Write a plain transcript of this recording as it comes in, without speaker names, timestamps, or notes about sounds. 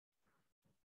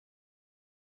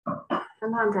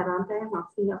Hân hoan chào đón các em học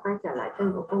sinh đã quay trở lại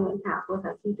kênh của cô Nguyễn Thảo. Cô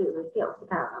Thảo xin tự giới thiệu. Cô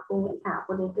Thảo là cô Nguyễn Thảo.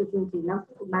 Cô đến từ chương trình Năm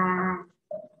Phút Thuộc Bài.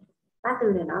 Ba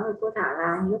từ để nói về cô Thảo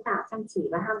là hiếu thảo, chăm chỉ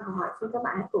và ham học hỏi. Xin các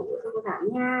bạn hãy cổ vũ cho cô Thảo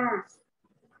nha.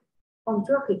 Hôm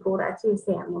trước thì cô đã chia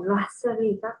sẻ một loạt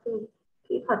series các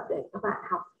kỹ thuật để các bạn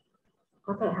học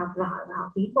có thể học giỏi và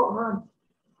học tiến bộ hơn.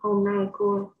 Hôm nay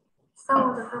cô sâu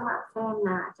cho các bạn xem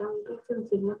là trong cái chương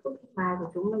trình Năm Phút Thuộc Bài của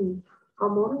chúng mình có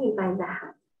 4.000 bài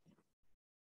giảng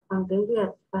bằng tiếng Việt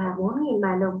và 4.000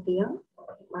 bài lồng tiếng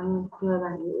bằng người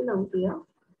bản ngữ lồng tiếng.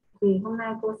 Thì hôm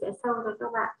nay cô sẽ sâu cho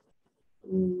các bạn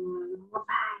một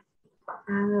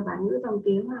bài người bản ngữ lồng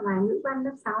tiếng là bài ngữ văn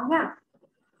lớp 6 nhá.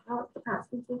 Rồi, cô Thảo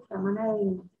xin cảm ơn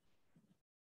đây.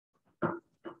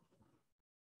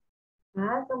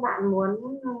 Đấy, các bạn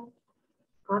muốn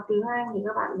có tiếng Anh thì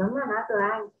các bạn bấm vào lá cờ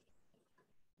Anh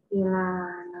thì là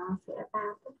nó sẽ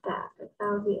ra tất cả các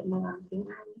giao diện này bằng tiếng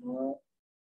Anh hết.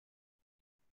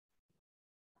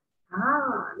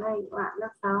 Đó, đây các bạn lớp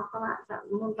 6 các bạn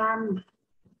chọn môn văn.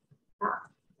 Đó,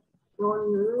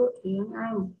 ngôn ngữ tiếng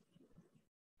Anh.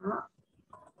 Đó,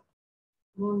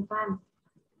 môn văn,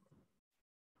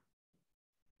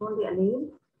 môn địa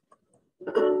lý.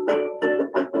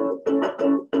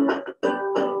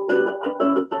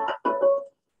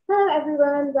 Hello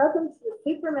everyone, welcome to the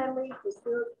Super Memory for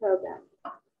Schools program.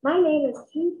 My name is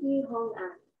Chu Yu Hong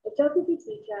An, a geography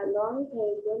teacher at Long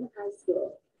Tae Gun High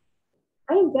School.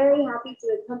 I am very happy to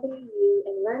accompany you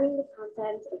in learning the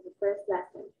content of the first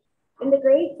lesson in the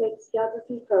grade 6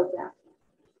 geography program.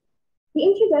 The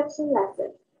introduction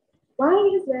lesson. Why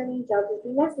is learning geography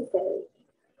necessary?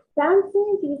 To answer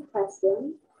these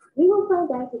questions, we will find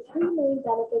out the three main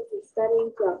benefits of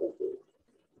studying geography.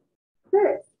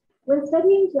 First, when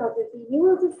studying geography, you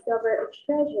will discover a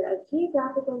treasure of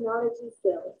geographical knowledge and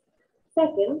skills.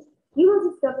 Second, you will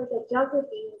discover that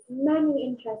geography has many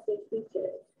interesting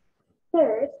features.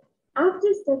 Third,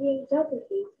 after studying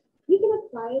geography, you can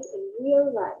apply it in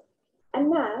real life. And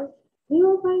now, we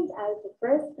will find out the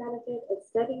first benefit of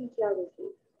studying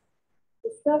geography.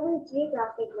 Discover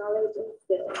geographic knowledge and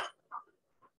skills.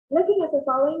 Looking at the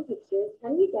following pictures,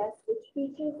 can you guess which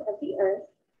features of the Earth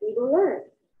we will learn?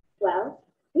 Well,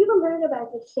 we will learn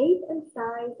about the shape and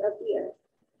size of the Earth,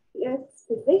 the Earth's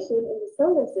position in the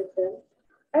solar system,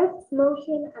 Earth's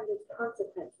motion and its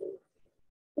consequences.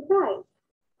 Besides,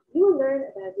 you will learn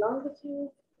about longitude,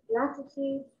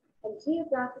 latitude, and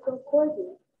geographical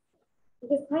coordinates.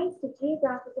 Because thanks to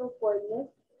geographical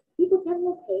coordinates, people can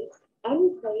locate any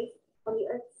place on the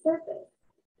Earth's surface.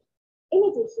 In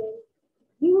addition,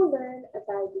 you will learn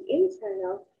about the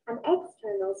internal and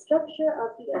external structure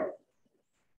of the Earth.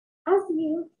 As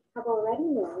you have already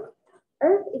known,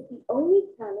 Earth is the only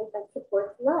planet that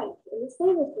supports life in the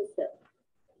solar system.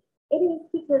 It is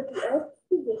because the Earth's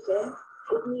position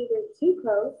is neither too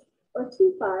close or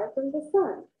too far from the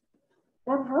Sun.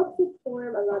 That helps it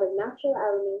form a lot of natural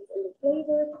elements in the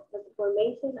flavor of the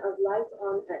formation of life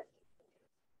on Earth.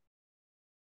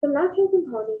 Some natural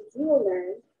components you will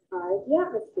learn are the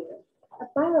atmosphere, a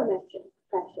barometric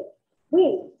pressure,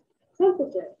 wind,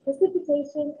 temperature,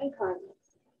 precipitation, and climate.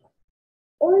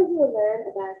 Or you will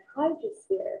learn about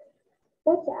hydrosphere,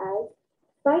 such as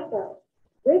cyclones,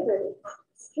 rivers,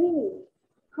 streams,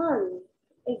 ponds,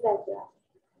 etc.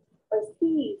 Or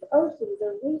seas, oceans,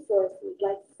 or resources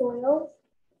like soils,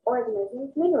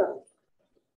 organisms, minerals.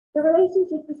 The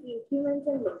relationship between humans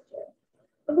and nature.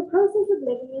 In the process of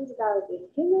living and developing,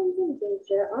 humans and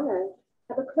nature on Earth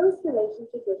have a close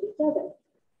relationship with each other.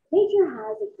 Nature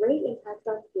has a great impact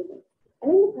on humans, and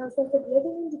in the process of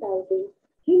living and developing,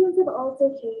 humans have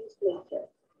also changed nature.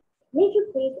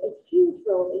 Nature plays a huge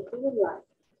role in human life,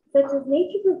 such as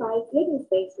nature provides living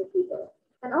space for people,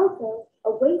 and also a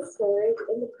waste storage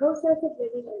in the process of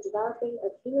living and developing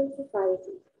a human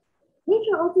society.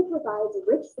 Nature also provides a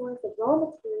rich source of raw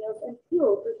materials and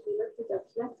fuel for human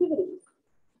production activities.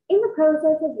 In the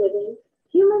process of living,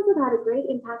 humans have had a great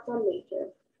impact on nature.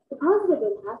 The positive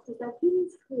impact is that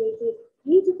humans created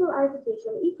beautiful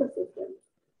artificial ecosystems,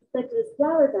 such as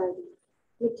flower gardens,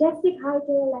 majestic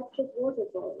hydroelectric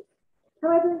waterfalls.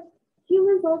 However,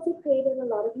 humans also created a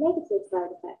lot of negative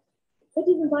side effects, such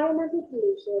as environmental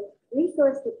pollution,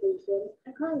 resource depletion,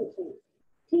 and climate change.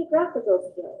 Geographical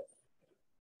skills.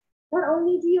 Not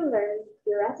only do you learn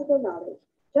theoretical knowledge,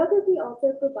 geography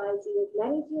also provides you with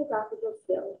many geographical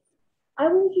skills. I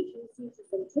will introduce you to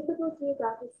some typical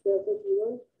geographic skills that you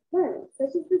will learn,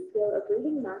 such as the skill of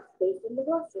reading maps based on the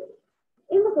glossary.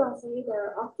 In the glossary,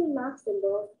 there are often map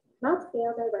symbols, map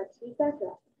scale direction,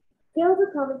 etc. Skills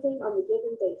of commenting on the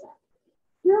given data.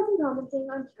 Skills in commenting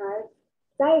on charts,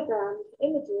 diagrams,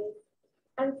 images,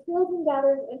 I'm skilled in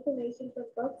gathering information from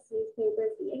books,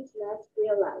 newspapers, the internet,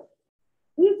 real life.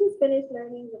 We've just finished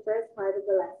learning the first part of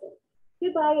the lesson.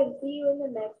 Goodbye and see you in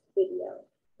the next video.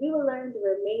 We will learn the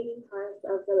remaining parts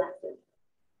of the lesson.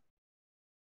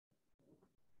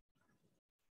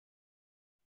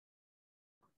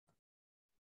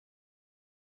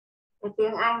 Cái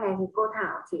tiếng Anh này thì cô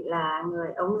Thảo chỉ là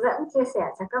người ống dẫn chia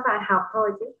sẻ cho các bạn học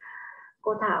thôi, chứ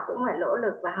cô Thảo cũng phải nỗ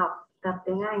lực và học tập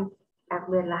tiếng Anh, đặc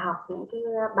biệt là học những cái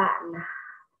bạn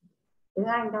tiếng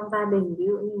Anh trong gia đình, ví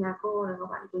dụ như nhà cô là có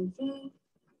bạn Quỳnh Chi,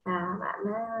 bạn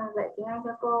dạy tiếng Anh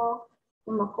cho cô,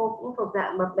 nhưng mà cô cũng thuộc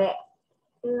dạng bập bẹ,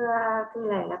 chứ cái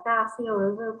này là cao siêu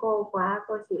đối với cô quá,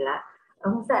 cô chỉ là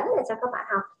ống dẫn để cho các bạn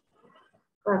học.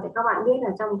 Và để các bạn biết là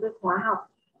trong cái khóa học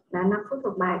là 5 phút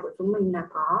thuộc bài của chúng mình là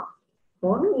có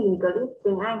 4.000 clip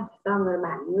tiếng Anh do người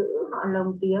bản ngữ họ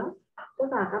lồng tiếng,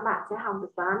 tức là các bạn sẽ học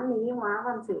được toán, lý, hóa,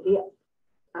 văn, sử, địa,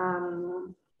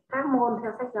 các môn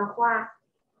theo sách giáo khoa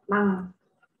bằng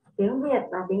tiếng Việt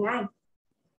và tiếng Anh.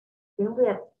 Tiếng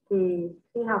Việt thì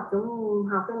khi học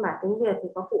phiên bản tiếng Việt thì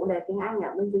có phụ đề tiếng Anh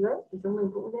ở bên dưới thì chúng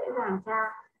mình cũng dễ dàng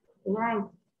tra tiếng Anh,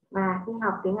 và khi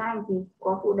học tiếng Anh thì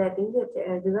có phụ đề tiếng Việt chạy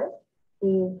ở dưới,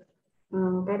 thì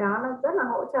cái đó nó rất là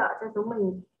hỗ trợ cho chúng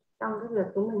mình trong cái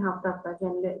việc chúng mình học tập và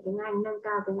rèn luyện tiếng Anh, nâng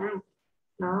cao tiếng Anh.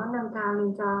 Nó nâng cao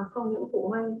lên cho không những phụ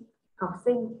huynh, học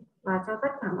sinh và cho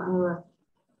tất cả mọi người.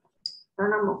 Đó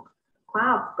là một khóa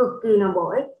học cực kỳ là bổ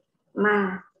ích,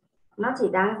 mà nó chỉ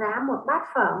đáng giá một bát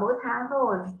phở mỗi tháng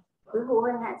thôi. Quý phụ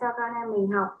huynh hãy cho con em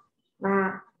mình học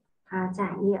và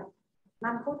trải nghiệm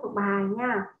 5 phút thuộc bài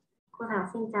nha. Cô Thảo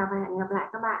xin chào và hẹn gặp lại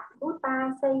các bạn. Goodbye,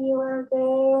 see you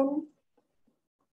again.